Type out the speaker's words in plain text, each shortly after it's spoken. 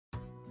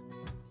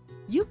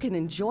You can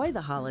enjoy the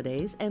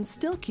holidays and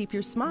still keep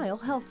your smile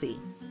healthy.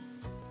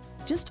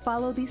 Just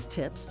follow these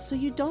tips so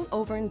you don't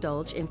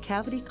overindulge in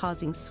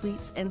cavity-causing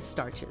sweets and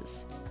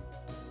starches.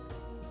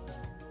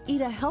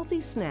 Eat a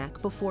healthy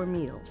snack before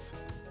meals.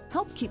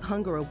 Help keep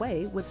hunger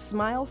away with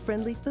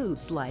smile-friendly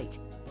foods like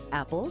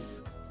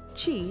apples,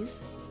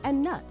 cheese,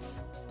 and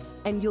nuts,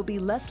 and you'll be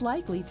less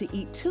likely to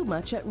eat too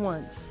much at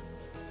once.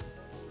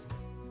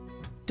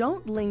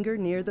 Don't linger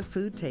near the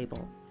food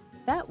table.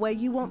 That way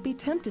you won't be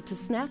tempted to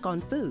snack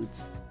on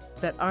foods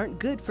that aren't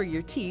good for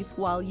your teeth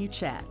while you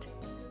chat.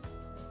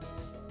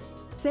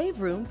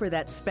 Save room for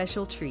that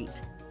special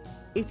treat.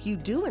 If you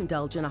do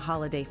indulge in a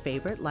holiday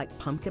favorite like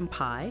pumpkin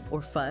pie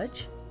or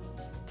fudge,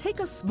 take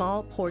a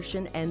small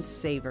portion and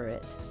savor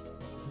it.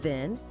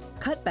 Then,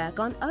 cut back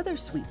on other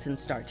sweets and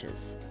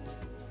starches.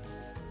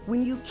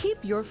 When you keep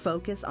your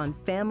focus on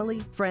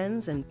family,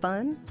 friends, and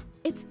fun,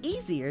 it's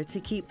easier to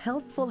keep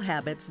healthful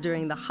habits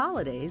during the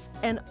holidays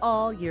and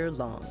all year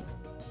long.